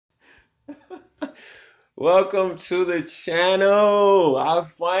Welcome to the channel. I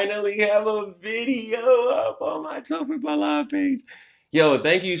finally have a video up on my Topher by Live page. Yo,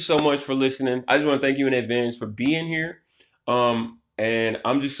 thank you so much for listening. I just want to thank you in advance for being here. And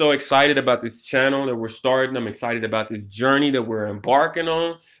I'm just so excited about this channel that we're starting. I'm excited about this journey that we're embarking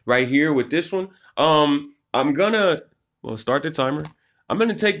on right here with this one. I'm gonna, well, start the timer. I'm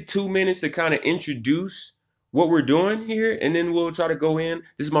gonna take 2 minutes to kind of introduce what we're doing here, and then we'll try to go in.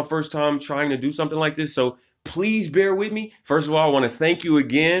 This is my first time trying to do something like this, so please bear with me. First of all, I want to thank you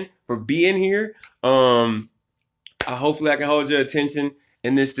again for being here. Hopefully I can hold your attention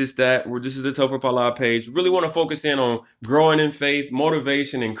in this, that. This is the Topher Pala page. Really want to focus in on growing in faith,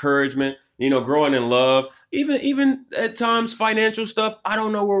 motivation, encouragement, growing in love, even at times financial stuff. I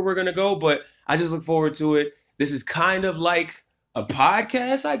don't know where we're gonna go, but I just look forward to it. This is kind of like a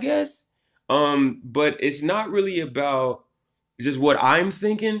podcast, I guess. But it's not really about just what I'm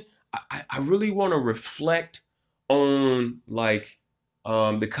thinking. I really want to reflect on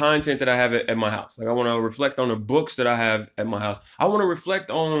the content that I have at my house. Like I want to reflect on the books that I have at my house. I want to reflect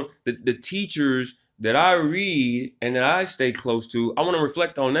on the teachers that I read and that I stay close to. I want to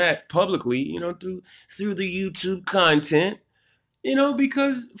reflect on that publicly, through the YouTube content,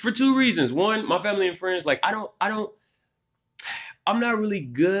 because for two reasons. One, my family and friends, I'm not really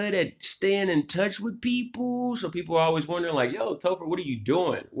good at staying in touch with people. So people are always wondering like, yo, Topher, what are you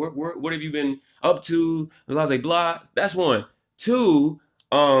doing? What have you been up to? Blah, blah, blah. That's one. Two,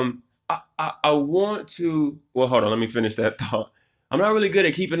 I want to, well, hold on, let me finish that thought. I'm not really good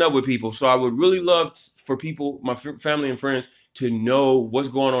at keeping up with people. So I would really love for people, my family and friends, to know what's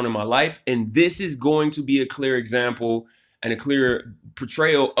going on in my life. And this is going to be a clear example and a clear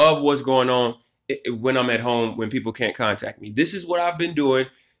portrayal of what's going on when I'm at home, when people can't contact me. This is what I've been doing.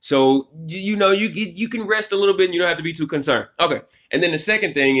 So, you can rest a little bit and you don't have to be too concerned. Okay. And then the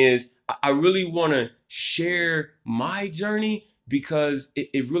second thing is I really want to share my journey because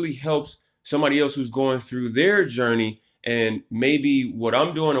it really helps somebody else who's going through their journey, and maybe what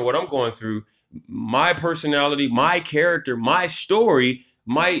I'm doing and what I'm going through, my personality, my character, my story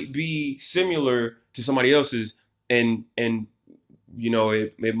might be similar to somebody else's, and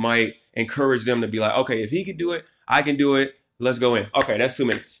it might encourage them to be like, okay, if he can do it, I can do it. Let's go in. Okay, that's 2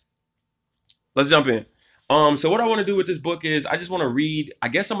 minutes. Let's jump in. So what I want to do with this book is I just want to read. I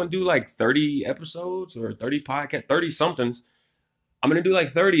guess I'm gonna do like 30 episodes or 30 podcasts, 30 somethings. I'm gonna do like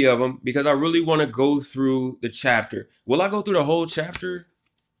 30 of them because I really want to go through the chapter. Will I go through the whole chapter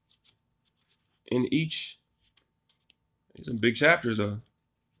in each? There's some big chapters though.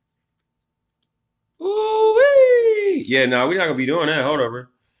 Ooh-wee! Yeah, no, we're not gonna be doing that. Hold up, bro.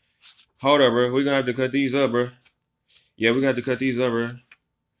 We're gonna have to cut these up, bro. Yeah, we got to cut these up, bro.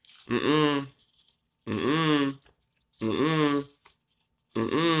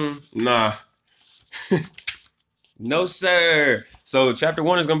 Nah. No, sir. So chapter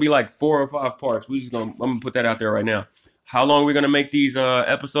 1 is gonna be like 4 or 5 parts. I'm gonna put that out there right now. How long we're gonna make these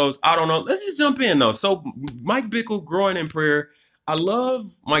episodes? I don't know. Let's just jump in though. So Mike Bickle, growing in prayer. I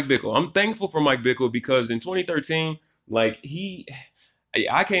love Mike Bickle. I'm thankful for Mike Bickle because in 2013,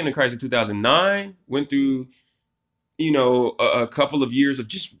 I came to Christ in 2009, went through, a couple of years of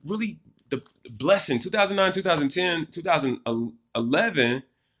just really the blessing. 2009, 2010, 2011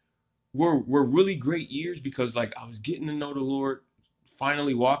 were really great years because I was getting to know the Lord,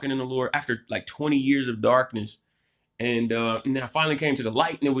 finally walking in the Lord after 20 years of darkness. And then I finally came to the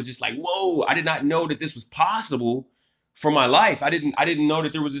light, and it was just like, whoa, I did not know that this was possible for my life. I didn't know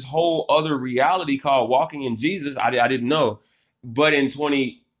that there was this whole other reality called walking in Jesus. I didn't know. But in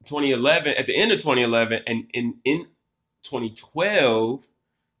 2011, at the end of 2011 and in 2012,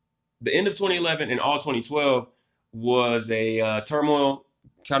 the end of 2011 and all 2012 was a turmoil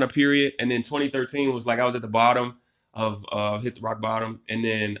kind of period. And then 2013 was like I was at the bottom of hit the rock bottom. And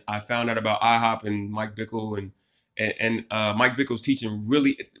then I found out about IHOP and Mike Bickle and Mike Bickle's teaching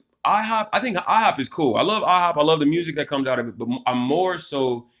really. IHOP, I think IHOP is cool. I love IHOP. I love the music that comes out of it, but I'm more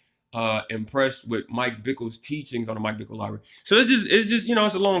so impressed with Mike Bickle's teachings on the Mike Bickle Library. So it's just it's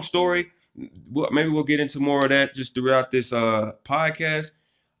a long story. Maybe we'll get into more of that just throughout this podcast.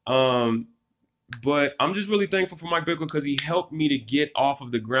 But I'm just really thankful for Mike Bickle because he helped me to get off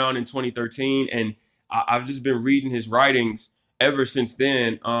of the ground in 2013, and I've just been reading his writings ever since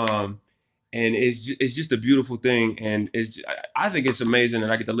then. And it's just a beautiful thing, and I think it's amazing that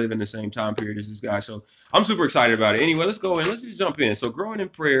I get to live in the same time period as this guy. So I'm super excited about it. Anyway, let's go in. Let's just jump in. So, growing in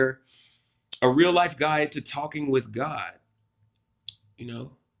prayer, a real life guide to talking with God.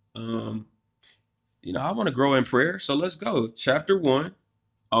 I want to grow in prayer. So let's go. Chapter 1.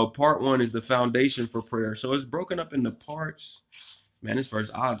 Part 1 is the foundation for prayer. So it's broken up into parts. Man, this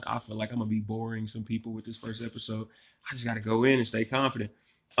first, I feel like I'm gonna be boring some people with this first episode. I just gotta go in and stay confident.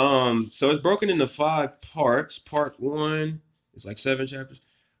 So it's broken into 5 parts. Part one, it's like 7 chapters.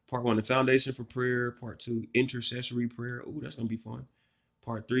 Part one, the foundation for prayer. Part two, intercessory prayer. Ooh, that's gonna be fun.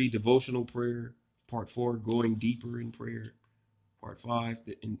 Part three, devotional prayer. Part four, going deeper in prayer. Part five,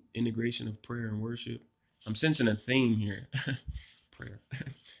 the integration of prayer and worship. I'm sensing a theme here. Prayer.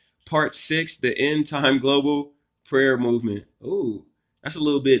 Part six, the end time global prayer movement. Ooh, that's a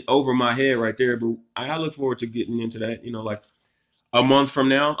little bit over my head right there, but I look forward to getting into that, like a month from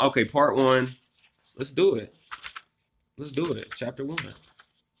now. Okay, part one. Let's do it. Let's do it. Chapter one.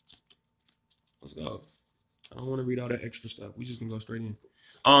 Let's go. I don't want to read all that extra stuff. We just can go straight in.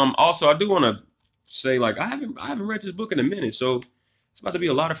 Also, I do want to say, like, I haven't read this book in a minute, so it's about to be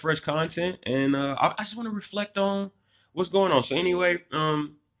a lot of fresh content, and I just want to reflect on what's going on. So anyway,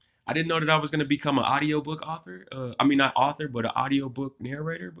 I didn't know that I was going to become an audiobook author. I mean, not author, but an audiobook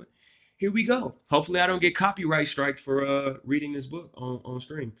narrator. But here we go. Hopefully, I don't get copyright striked for reading this book on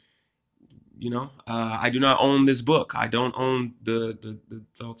stream. I do not own this book. I don't own the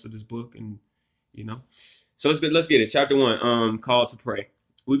thoughts of this book, and So let's get it. Chapter one. Call to pray.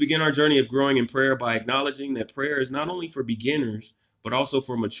 We begin our journey of growing in prayer by acknowledging that prayer is not only for beginners but also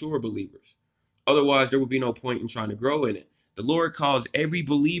for mature believers. Otherwise, there would be no point in trying to grow in it. The Lord calls every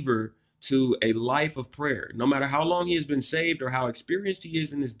believer to a life of prayer, no matter how long he has been saved or how experienced he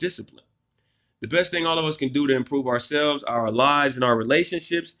is in this discipline. The best thing all of us can do to improve ourselves, our lives, and our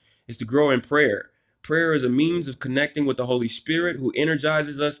relationships is to grow in prayer. Prayer is a means of connecting with the Holy Spirit, who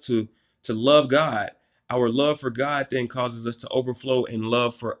energizes us to love God. Our love for God then causes us to overflow in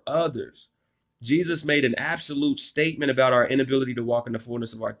love for others. Jesus made an absolute statement about our inability to walk in the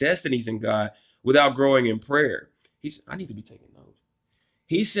fullness of our destinies in God without growing in prayer. I need to be taking notes.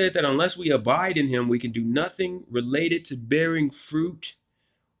 He said that unless we abide in him, we can do nothing related to bearing fruit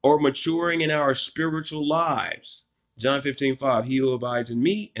or maturing in our spiritual lives. John 15:5, he who abides in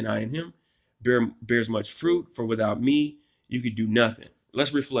me and I in him bears much fruit, for without me, you could do nothing.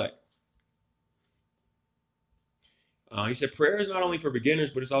 Let's reflect. He said prayer is not only for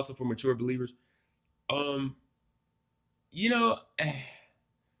beginners, but it's also for mature believers. Um, you know,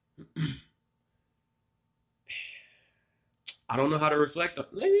 I don't know how to reflect on.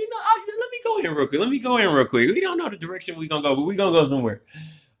 Let me go in real quick. We don't know the direction we gonna go, but we gonna go somewhere.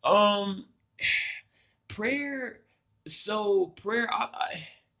 Um, prayer. So prayer.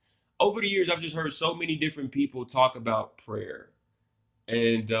 Over the years, I've just heard so many different people talk about prayer,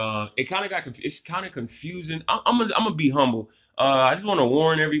 and it kind of it's kind of confusing. I'm gonna be humble. I just want to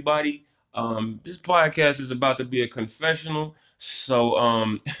warn everybody. This podcast is about to be a confessional,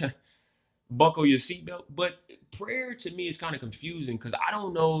 so buckle your seatbelt. But prayer to me is kind of confusing because I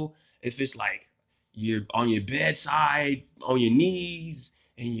don't know if it's like you're on your bedside, on your knees,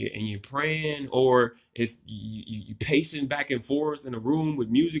 and you're praying, or if you pacing back and forth in a room with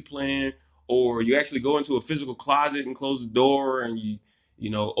music playing, or you actually go into a physical closet and close the door, and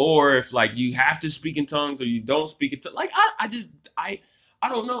or if like you have to speak in tongues or you don't speak in tongues. Like I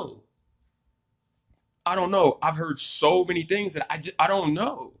don't know. I don't know. I've heard so many things that I don't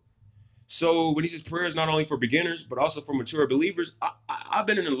know. So when he says prayer is not only for beginners but also for mature believers, I've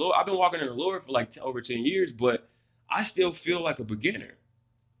been in the Lord. I've been walking in the Lord for like over 10 years, but I still feel like a beginner.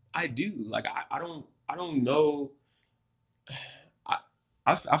 I do. Like I don't know. I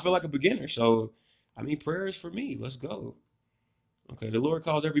I feel like a beginner. So I mean, prayer is for me. Let's go. Okay, the Lord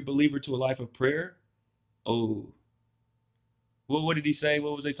calls every believer to a life of prayer. Oh, what did he say?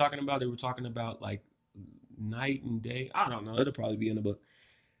 What was they talking about? They were talking about like night and day. I don't know. It'll probably be in the book.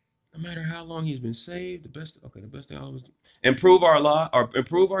 No matter how long he's been saved, the best thing I always improve our law or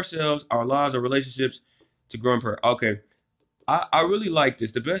improve ourselves, our lives, our relationships to grow in prayer. Okay. I really like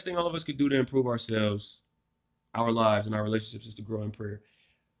this. The best thing all of us could do to improve ourselves, our lives, and our relationships is to grow in prayer.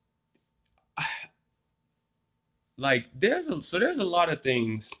 Like there's a lot of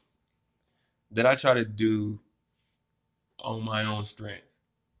things that I try to do on my own strength.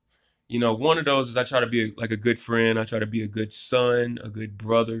 One of those is I try to be like a good friend. I try to be a good son, a good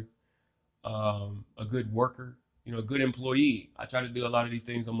brother, a good worker, a good employee. I try to do a lot of these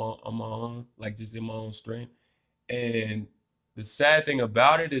things on my own, like just in my own strength. And the sad thing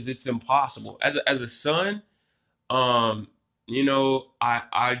about it is it's impossible. As a son, I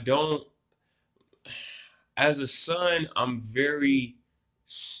don't. As a son, I'm very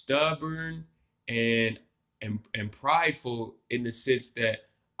stubborn and and prideful in the sense that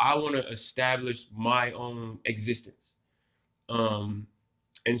I want to establish my own existence. Um,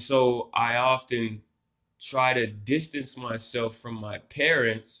 and so I often try to distance myself from my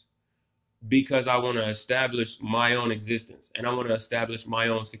parents because I want to establish my own existence and I want to establish my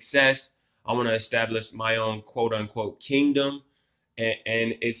own success. I want to establish my own quote unquote kingdom.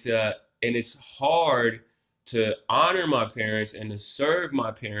 And it's hard to honor my parents and to serve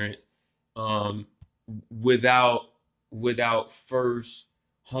my parents um, without first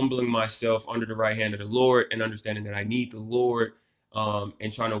humbling myself under the right hand of the Lord and understanding that I need the Lord,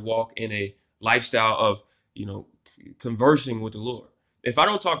 and trying to walk in a lifestyle of, conversing with the Lord. If I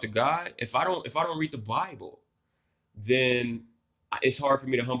don't talk to God, if I don't read the Bible, then it's hard for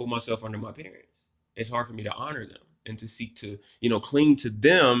me to humble myself under my parents. It's hard for me to honor them and to seek to, cling to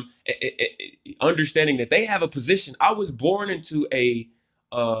them, understanding that they have a position. I was born into a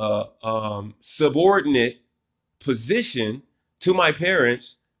subordinate position to my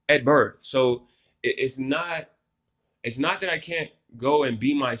parents at birth. So it's not that I can't go and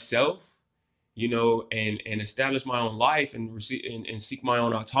be myself, and establish my own life and receive and seek my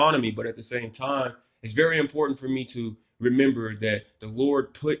own autonomy. But at the same time, it's very important for me to remember that the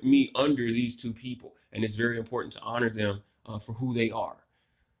Lord put me under these two people, and it's very important to honor them for who they are.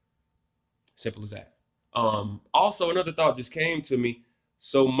 Simple as that. Also, another thought just came to me.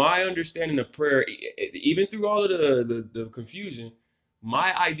 So my understanding of prayer, even through all of the confusion,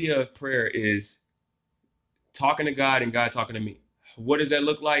 my idea of prayer is talking to God and God talking to me. What does that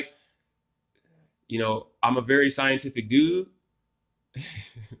look like? I'm a very scientific dude.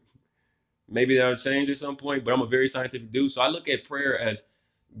 Maybe that'll change at some point, but I'm a very scientific dude. So I look at prayer as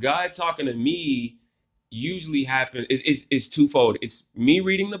God talking to me. Usually happens is twofold. It's me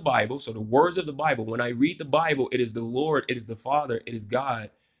reading the Bible, so the words of the Bible. When I read the Bible, it is the Lord, it is the Father, it is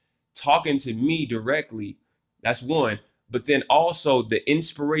God talking to me directly. That's one. But then also the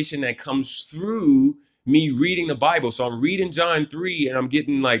inspiration that comes through me reading the Bible. So I'm reading John 3 and I'm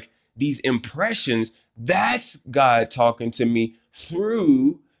getting like these impressions. That's God talking to me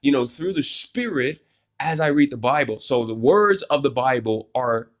through the Spirit as I read the Bible. So the words of the Bible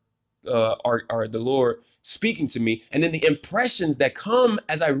are the Lord speaking to me, and then the impressions that come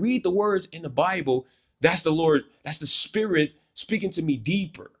as I read the words in the Bible, that's the Lord, that's the Spirit speaking to me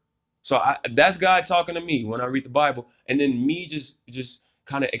deeper. So that's God talking to me when I read the Bible, and then me just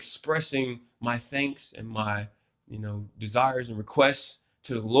kind of expressing my thanks and my desires and requests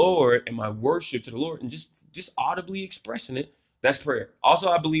to the Lord and my worship to the Lord, and just audibly expressing it. That's prayer. Also,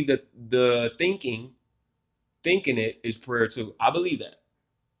 I believe that the thinking it is prayer too. I believe that.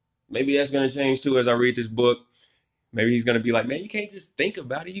 Maybe that's going to change too as I read this book. Maybe he's going to be like, man, you can't just think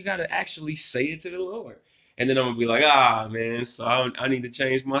about it. You got to actually say it to the Lord. And then I'm going to be like, man, so I need to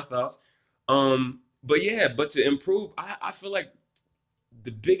change my thoughts. But yeah, but to improve, I feel like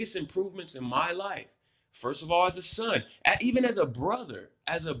the biggest improvements in my life, first of all, as a son, even as a brother,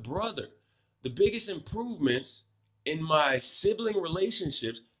 the biggest improvements in my sibling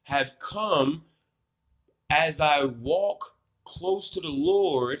relationships have come as I walk close to the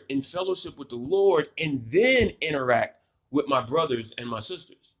Lord, in fellowship with the Lord, and then interact with my brothers and my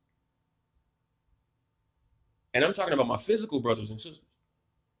sisters. And I'm talking about my physical brothers and sisters.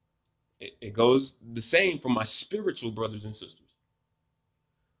 It goes the same for my spiritual brothers and sisters.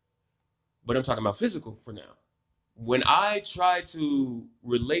 But I'm talking about physical for now. When I try to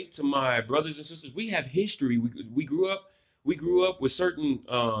relate to my brothers and sisters, we have history. We grew up with certain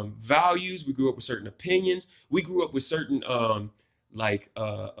values. We grew up with certain opinions. We grew up with certain like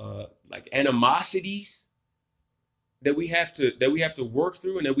animosities that we have to work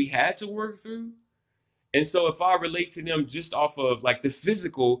through, and that we had to work through. And so if I relate to them just off of like the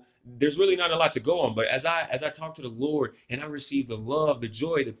physical, there's really not a lot to go on. But as I talk to the Lord and I receive the love, the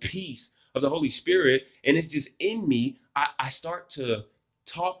joy, the peace of the Holy Spirit, and it's just in me, I start to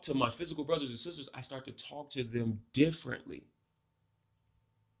talk to my physical brothers and sisters. I start to talk to them differently.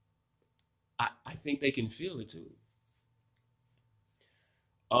 I think they can feel it too.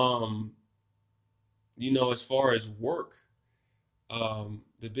 As far as work,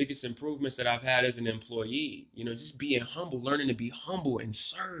 the biggest improvements that I've had as an employee, just being humble, learning to be humble and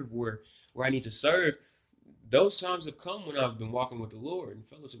serve where I need to serve. Those times have come when I've been walking with the Lord and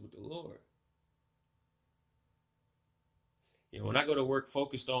fellowship with the Lord. When I go to work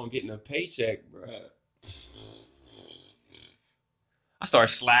focused on getting a paycheck, bruh, I start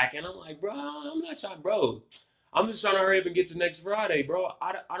slacking. I'm like, bro, I'm not trying, bro. I'm just trying to hurry up and get to next Friday, bro.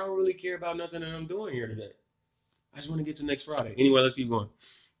 I don't really care about nothing that I'm doing here today. I just want to get to next Friday. Anyway, let's keep going.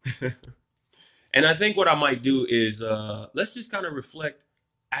 And I think what I might do is let's just kind of reflect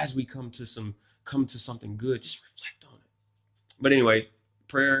as we come to something good. Just reflect on it. But anyway,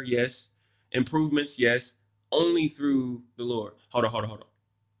 prayer, yes. Improvements, yes. Only through the Lord. Hold on.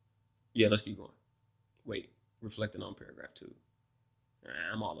 Yeah, let's keep going. Wait, reflecting on paragraph 2.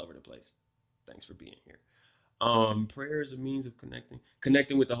 I'm all over the place. Thanks for being here. Prayer is a means of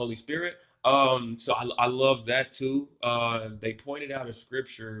connecting with the Holy Spirit. So I love that too. They pointed out a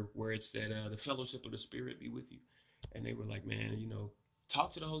scripture where it said, the fellowship of the Spirit be with you. And they were like, man,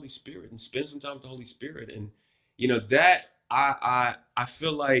 talk to the Holy Spirit and spend some time with the Holy Spirit. And, that I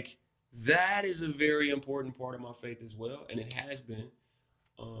feel like that is a very important part of my faith as well. And it has been,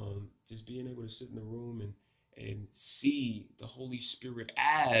 just being able to sit in the room and see the Holy Spirit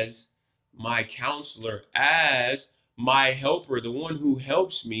as my counselor, as my helper, the one who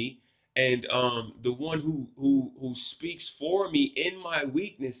helps me, and the one who speaks for me in my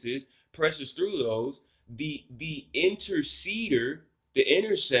weaknesses, presses through those, the interceder, the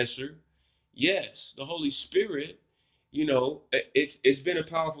intercessor. Yes, the Holy Spirit. It's been a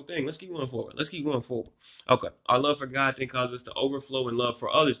powerful thing. Let's keep going forward. Let's keep going forward. Okay, our love for God then causes us to overflow in love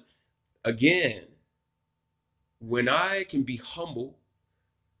for others. Again, when I can be humble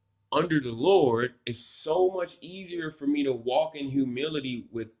under the Lord, it's so much easier for me to walk in humility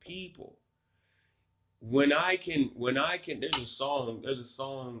with people. When I can, there's a song that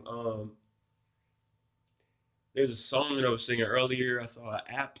I was singing earlier. I saw an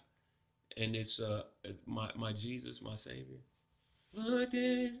app, and it's my Jesus, my Savior. Lord,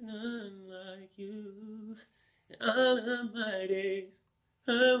 there's none like you. In all of my days,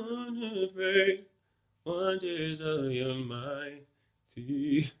 I want to pray wonders of your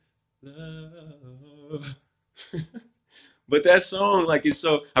mighty love. But that song, like, it's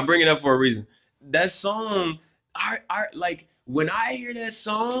so, I bring it up for a reason. That song, like, when I hear that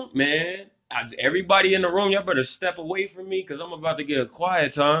song, man, everybody in the room, y'all better step away from me because I'm about to get a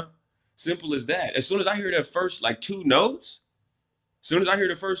quiet time. Simple as that. As soon as I hear that first, like, two notes, you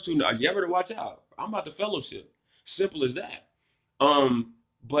better watch out. I'm about to fellowship. Simple as that.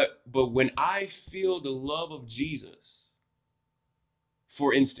 But when I feel the love of Jesus,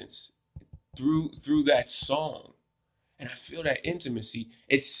 for instance, through that song, and I feel that intimacy,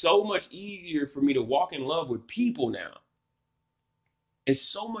 it's so much easier for me to walk in love with people now. It's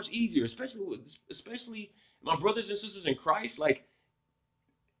so much easier, especially my brothers and sisters in Christ. Like,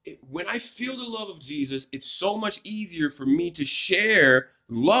 when I feel the love of Jesus, it's so much easier for me to share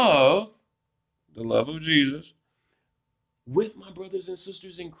the love of Jesus, with my brothers and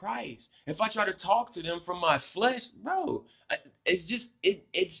sisters in Christ. If I try to talk to them from my flesh, bro, it's just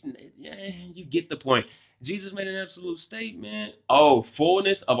you get the point. Jesus made an absolute statement. Oh,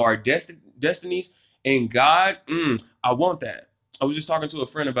 fullness of our destinies in God. I want that. I was just talking to a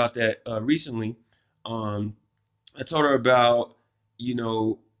friend about that recently. I told her about,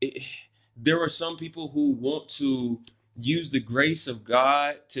 there are some people who want to use the grace of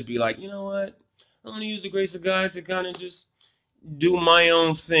God to be like, you know what? I'm going to use the grace of God to kind of just do my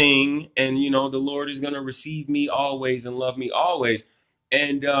own thing, and the Lord is going to receive me always and love me always.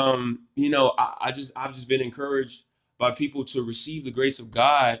 And I've just been encouraged by people to receive the grace of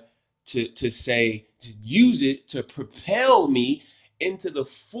God, to use it to propel me into the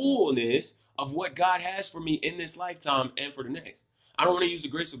fullness of what God has for me in this lifetime and for the next. I don't want to use the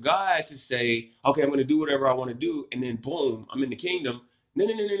grace of God to say, okay, I'm going to do whatever I want to do, and then boom, I'm in the kingdom. No.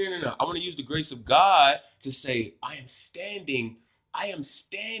 I want to use the grace of God to say, I am standing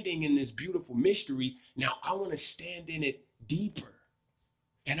in this beautiful mystery. Now I want to stand in it deeper.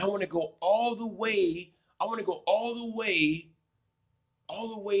 And I want to go all the way. I want to go all the way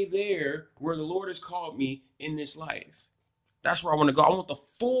there where the Lord has called me in this life. That's where I want to go. I want the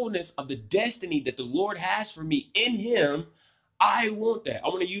fullness of the destiny that the Lord has for me in Him. I want that. I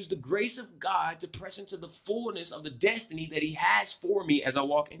want to use the grace of God to press into the fullness of the destiny that He has for me as I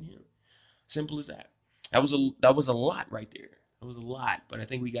walk in Him. Simple as that. That was a lot right there. That was a lot, but I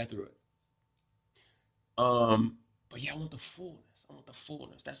think we got through it. But yeah, I want the fullness. I want the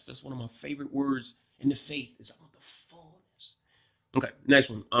fullness. That's just one of my favorite words in the faith, is I want the fullness. Okay, next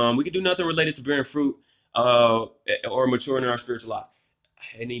one. We can do nothing related to bearing fruit or maturing in our spiritual life.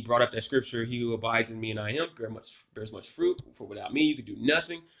 And he brought up that scripture, he who abides in me and I am bears much fruit, for without me you could do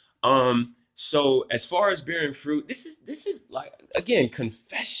nothing. So as far as bearing fruit, this is like, again,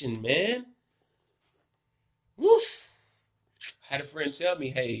 confession, man. Woof. I had a friend tell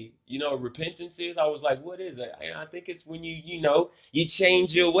me, hey, repentance is, I was like, what is it? I think it's when you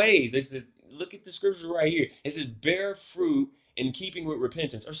change your ways. They said, look at the scripture right here. It says bear fruit in keeping with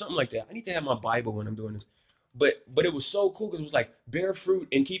repentance, or something like that. I need to have my Bible when I'm doing this. But it was so cool because it was like, bear fruit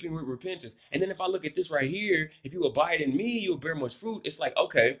in keeping with repentance. And then if I look at this right here, if you abide in me, you'll bear much fruit. It's like,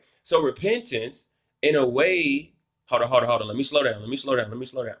 okay, so repentance, in a way, hold on. Let me slow down.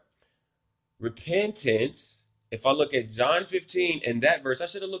 Repentance, if I look at John 15 and that verse, I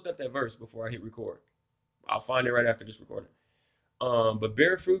should have looked up that verse before I hit record. I'll find it right after this recording. But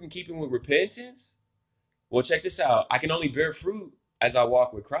bear fruit in keeping with repentance. Well, check this out. I can only bear fruit as I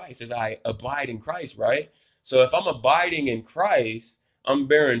walk with Christ, as I abide in Christ, right? So if I'm abiding in Christ, I'm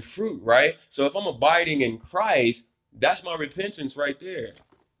bearing fruit, right? So if I'm abiding in Christ, that's my repentance right there.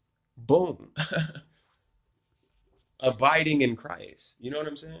 Boom. Abiding in Christ. You know what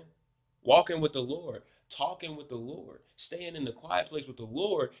I'm saying? Walking with the Lord, talking with the Lord, staying in the quiet place with the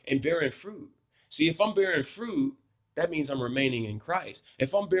Lord and bearing fruit. See, if I'm bearing fruit, that means I'm remaining in Christ.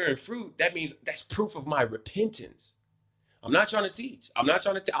 If I'm bearing fruit, that means that's proof of my repentance. I'm not trying to teach. I'm not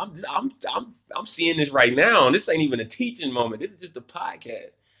trying to. I'm seeing this right now. And this ain't even a teaching moment. This is just a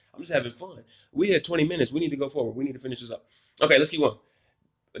podcast. I'm just having fun. We had 20 minutes. We need to go forward. We need to finish this up. Okay, let's keep going.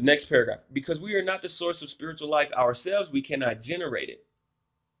 Next paragraph. Because we are not the source of spiritual life ourselves, we cannot generate it,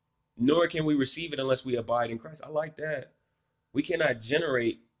 nor can we receive it unless we abide in Christ. I like that. We cannot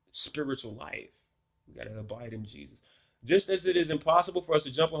generate spiritual life. We got to abide in Jesus. Just as it is impossible for us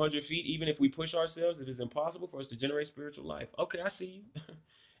to jump 100 feet, even if we push ourselves, it is impossible for us to generate spiritual life. Okay, I see you.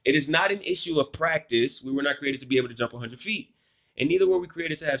 It is not an issue of practice. We were not created to be able to jump 100 feet. And neither were we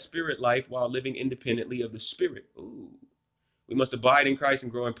created to have spirit life while living independently of the Spirit. Ooh. We must abide in Christ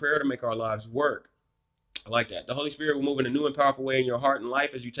and grow in prayer to make our lives work. I like that. The Holy Spirit will move in a new and powerful way in your heart and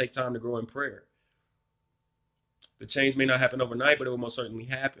life as you take time to grow in prayer. The change may not happen overnight, but it will most certainly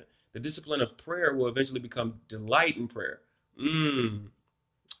happen. The discipline of prayer will eventually become delight in prayer.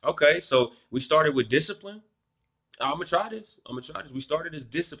 Okay, so we started with discipline. I'm going to try this. We started as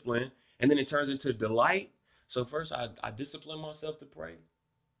discipline, and then it turns into delight. So first I discipline myself to pray,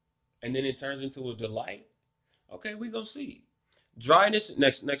 and then it turns into a delight. Okay, we going to see. Dryness,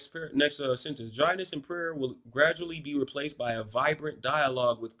 next sentence. Dryness in prayer will gradually be replaced by a vibrant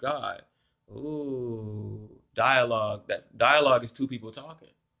dialogue with God. Ooh, dialogue. Dialogue is two people talking.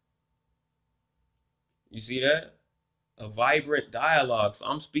 You see that? A vibrant dialogue. So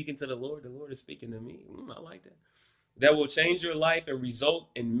I'm speaking to the Lord is speaking to me. I like that. That will change your life and result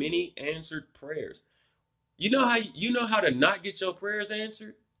in many answered prayers. You know how to not get your prayers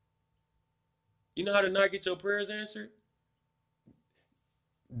answered? You know how to not get your prayers answered?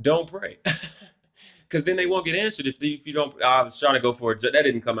 Don't pray. Because then they won't get answered if you don't. I was trying to go for it. That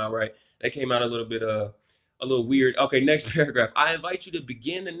didn't come out right. That came out a little bit a little weird. Okay, next paragraph. I invite you to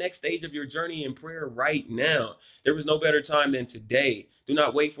begin the next stage of your journey in prayer right now. There is no better time than today. Do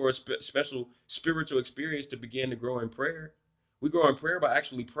not wait for a special spiritual experience to begin to grow in prayer. We grow in prayer by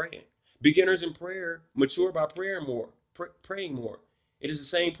actually praying. Beginners in prayer mature by praying more. Praying more. It is the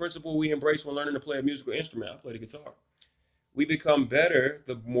same principle we embrace when learning to play a musical instrument. I play the guitar. We become better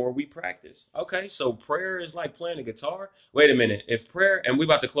the more we practice. Okay, so prayer is like playing the guitar. Wait a minute. If prayer, and we're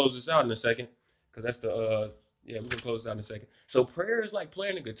about to close this out in a second, because that's the, we're going to close this out in a second. So prayer is like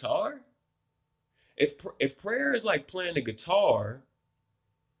playing the guitar. If prayer is like playing the guitar,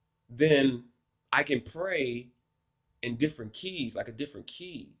 then I can pray in different keys, like a different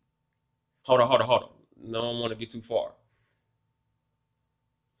key. Hold on. No, I don't want to get too far.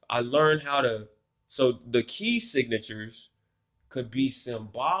 I learned how to, so the key signatures could be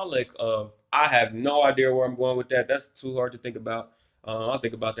symbolic of, I have no idea where I'm going with that. That's too hard to think about. I'll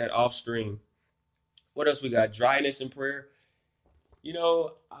think about that off stream. What else we got? Dryness in prayer. I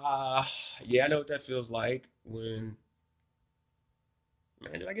know what that feels like when,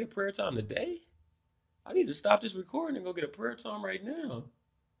 man, did I get a prayer time today? I need to stop this recording and go get a prayer time right now.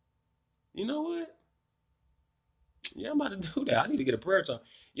 You know what? Yeah, I'm about to do that. I need to get a prayer time.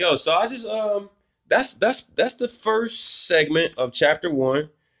 Yo, so I just, that's the first segment of chapter 1.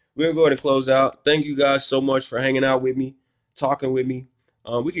 We're gonna go ahead and close out. Thank you guys so much for hanging out with me, talking with me.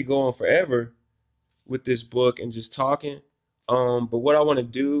 We could go on forever with this book and just talking. But what I want to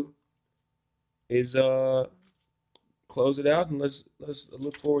do is close it out, and let's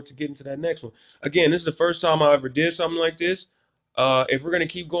look forward to getting to that next one. Again, this is the first time I ever did something like this. If we're gonna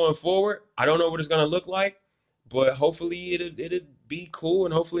keep going forward, I don't know what it's gonna look like, but hopefully it'll be cool,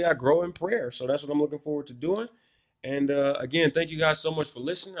 and hopefully I grow in prayer. So that's what I'm looking forward to doing. And again, thank you guys so much for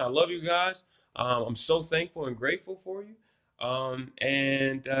listening. I love you guys. I'm so thankful and grateful for you.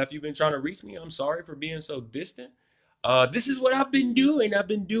 And if you've been trying to reach me, I'm sorry for being so distant. This is what I've been doing. I've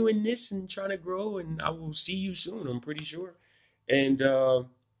been doing this and trying to grow, and I will see you soon, I'm pretty sure. And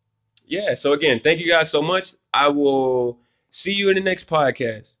so again, thank you guys so much. I will see you in the next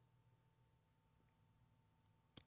podcast.